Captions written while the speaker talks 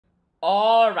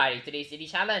Alrighty, today's city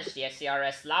challenge, the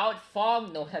SCRS Loud,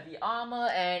 Fog, No Heavy Armor,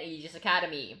 and Aegis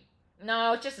Academy.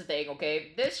 Now, just a thing,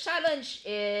 okay? This challenge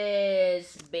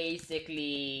is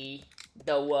basically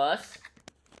the worst.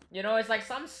 You know, it's like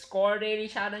some score daily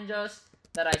challenges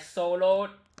that I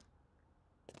soloed.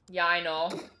 Yeah, I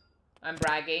know. I'm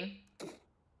bragging.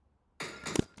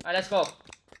 Alright, let's go.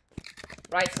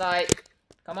 Right side.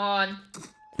 Come on.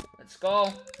 Let's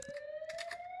go.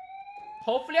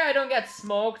 Hopefully I don't get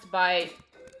smoked by...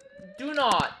 Do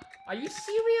not. Are you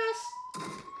serious?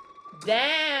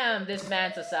 Damn, this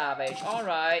man's a savage.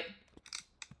 Alright.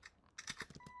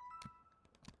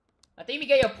 I think we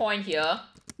get your point here.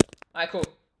 Alright, cool.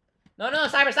 No,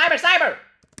 cyber!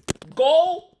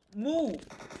 Go! Move!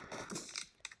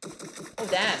 Oh,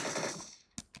 damn.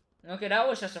 Okay, that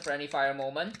was just a friendly fire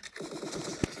moment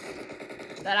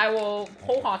that I will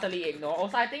wholeheartedly ignore.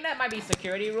 Also, I think that might be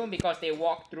security room because they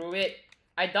walked through it.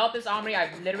 I doubt this armory.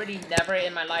 I've literally never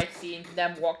in my life seen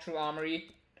them walk through armory.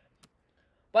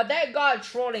 But that guy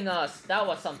trolling us, that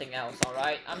was something else,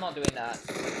 alright? I'm not doing that.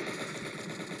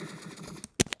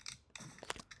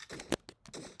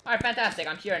 Alright, fantastic.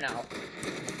 I'm here now.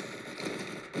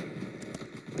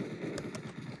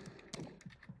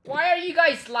 Why are you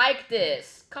guys like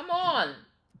this? Come on!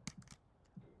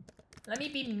 Let me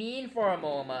be mean for a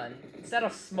moment, instead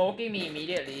of smoking me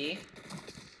immediately.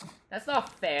 That's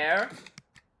not fair.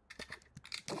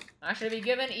 I should be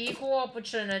given equal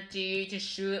opportunity to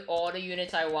shoot all the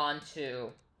units I want to.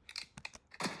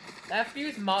 That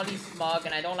feels mildly smug,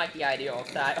 and I don't like the idea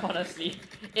of that, honestly.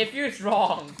 It feels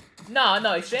wrong. No,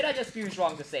 it straight up just feels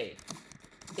wrong to say it.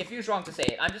 It feels wrong to say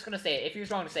it. I'm just gonna say it. It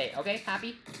feels wrong to say it. Okay?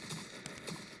 Happy?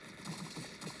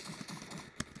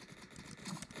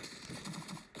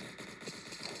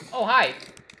 Oh, hi.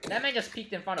 That man just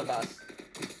peeked in front of us.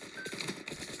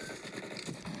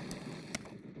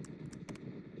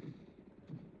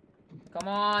 Come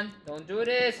on. Don't do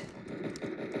this.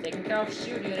 Taking care of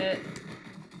shoot unit.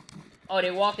 Oh,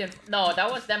 they walked in. No, that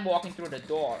was them walking through the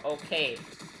door. Okay.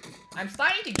 I'm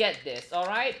starting to get this,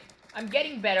 alright? I'm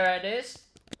getting better at this.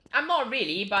 I'm not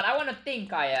really, but I want to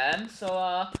think I am.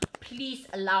 So, please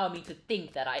allow me to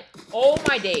think that I... Oh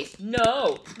my days.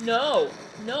 No,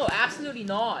 absolutely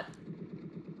not.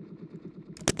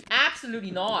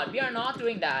 Absolutely not. We are not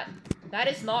doing that. That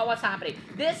is not what's happening.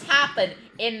 This happened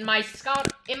in my scout...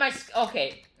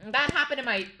 Okay. That happened in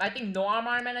my... I think no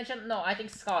armor armament legend? No, I think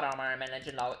scout armor armament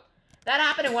legend. That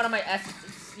happened in one of my...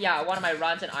 one of my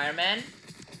runs in Iron Man.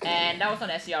 And that was on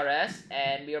SCRS.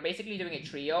 And we were basically doing a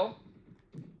trio.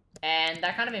 And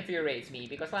that kind of infuriates me.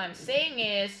 Because what I'm saying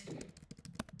is...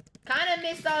 Kind of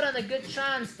missed out on a good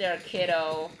chance there,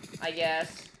 kiddo. I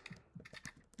guess.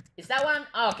 Is that one?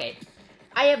 Oh, okay.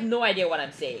 I have no idea what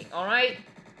I'm saying, alright?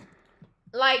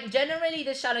 Like, generally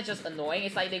this challenge is just annoying.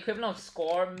 It's like the equivalent of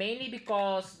score, mainly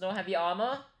because no heavy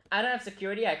armor. I don't have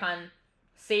security, I can't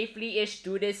safely-ish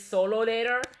do this solo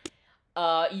later.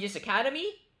 Aegis Academy.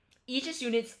 Aegis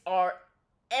units are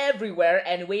everywhere,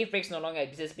 and wave breaks no longer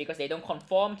exist because they don't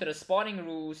conform to the spawning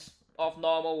rules of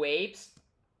normal waves.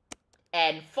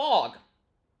 And fog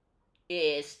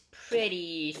is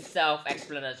pretty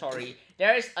self-explanatory.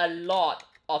 There is a lot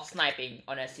of sniping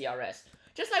on SCRS.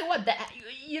 Just like what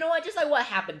you know what? Just like what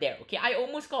happened there. Okay, I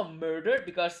almost got murdered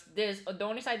because the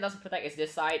only side that doesn't protect is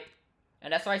this side,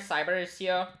 and that's why Cyber is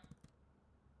here.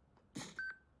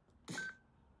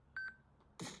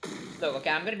 Look, okay,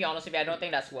 I'm gonna be honest with you. I don't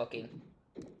think that's working.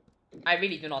 I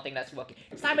really do not think that's working.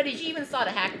 Cyber, did you even start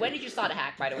a hack? When did you start a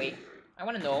hack, by the way? I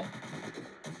want to know.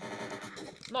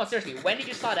 No, seriously, when did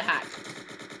you start a hack?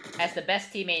 As the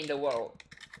best teammate in the world.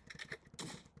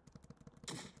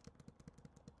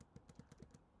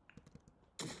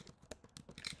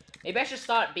 Maybe I should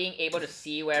start being able to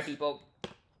see where people...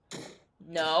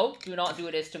 No, do not do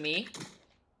this to me.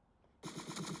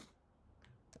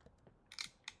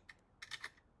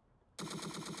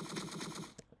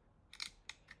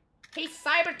 Hey,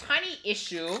 Cyber, tiny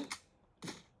issue.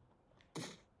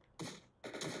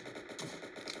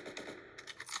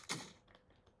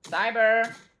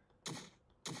 Cyber.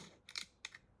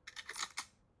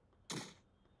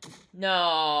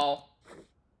 No.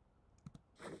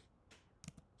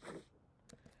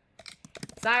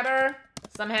 Cyber,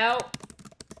 some help.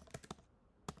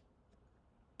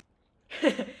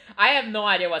 I have no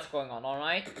idea what's going on,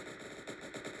 alright?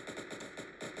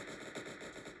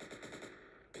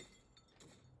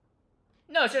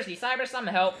 No, seriously, Cyber, some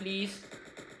help, please.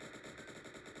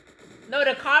 No,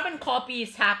 the carbon copy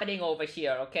is happening over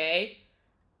here, okay?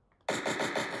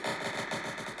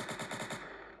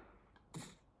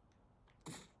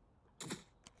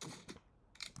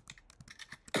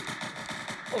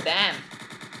 Oh, damn.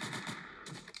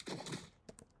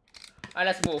 Alright,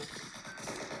 let's move.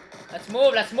 Let's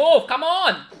move, let's move! Come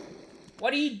on!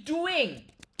 What are you doing?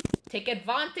 Take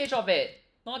advantage of it.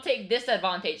 Not take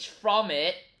disadvantage from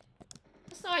it.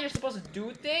 That's not how you're supposed to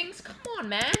do things. Come on,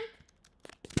 man.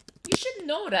 You should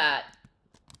know that.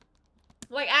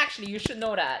 Like, actually, you should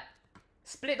know that.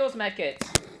 Split those medkits.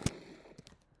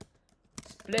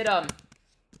 Split them.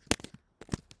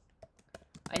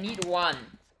 I need one.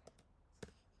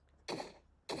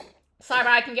 Cyber,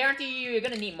 I can guarantee you're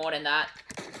gonna need more than that.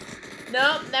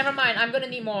 No, never mind. I'm gonna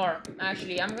need more.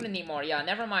 Actually, I'm gonna need more. Yeah,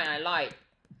 never mind. I lied.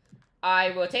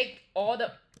 I will take all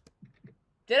the...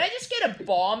 Did I just get a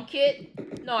bomb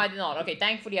kit? No, I did not. Okay,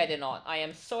 thankfully I did not. I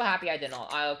am so happy I did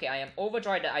not. Okay, I am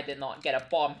overjoyed that I did not get a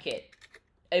bomb kit.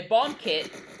 A bomb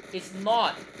kit is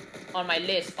not on my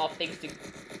list of things to...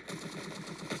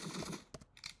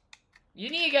 You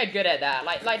need to get good at that.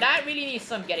 Like that really needs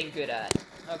some getting good at.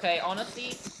 Okay,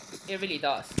 honestly, it really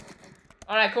does.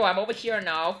 Alright, cool. I'm over here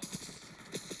now.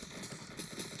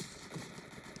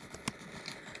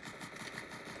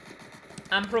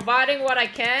 I'm providing what I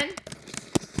can.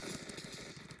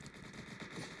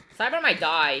 Cyber might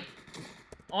die.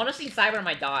 Honestly, Cyber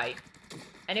might die.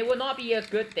 And it will not be a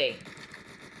good thing.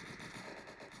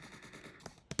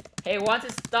 Hey, once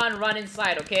it's done, run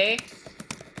inside, okay?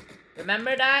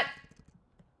 Remember that?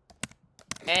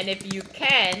 And if you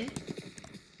can,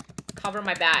 cover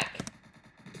my back.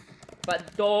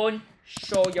 But don't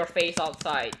show your face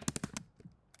outside.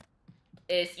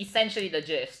 Is essentially the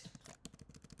gist.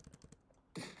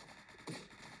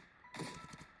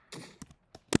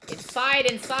 Inside,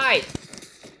 inside!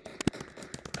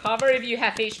 Cover if you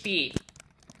have HP.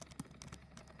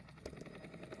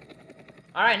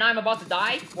 Alright, now I'm about to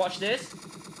die. Watch this.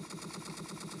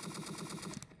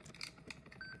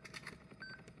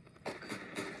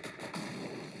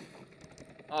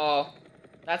 Oh,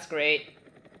 that's great.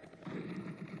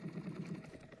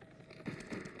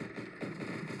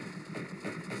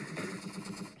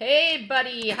 Hey,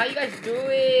 buddy, how you guys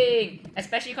doing?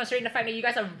 Especially considering the fact that you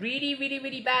guys are really, really,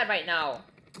 really bad right now.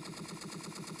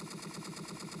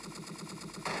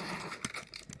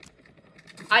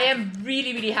 I am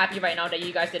really, really happy right now that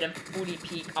you guys didn't fully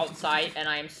peek outside, and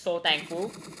I am so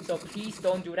thankful. So please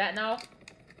don't do that now.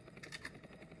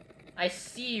 I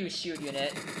see you, shield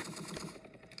unit.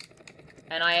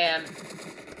 And I am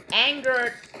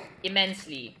angered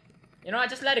immensely. You know what?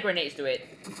 Just let the grenades do it.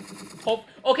 Hope.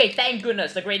 Okay, thank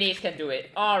goodness the grenades can do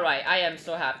it. Alright, I am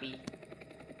so happy.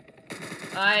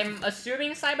 I'm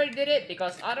assuming Cyber did it,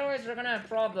 because otherwise we're gonna have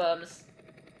problems.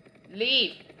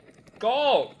 Leave.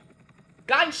 Go.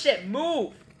 Gunship,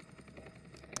 move.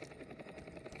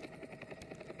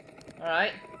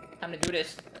 Alright, time to do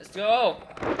this. Let's go.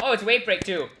 Oh, it's wave break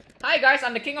too. Hi guys,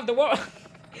 I'm the king of the world.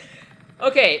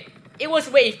 Okay, it was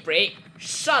wave break.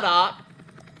 Shut up.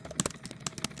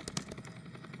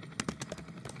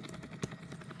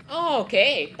 Oh,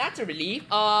 okay, that's a relief.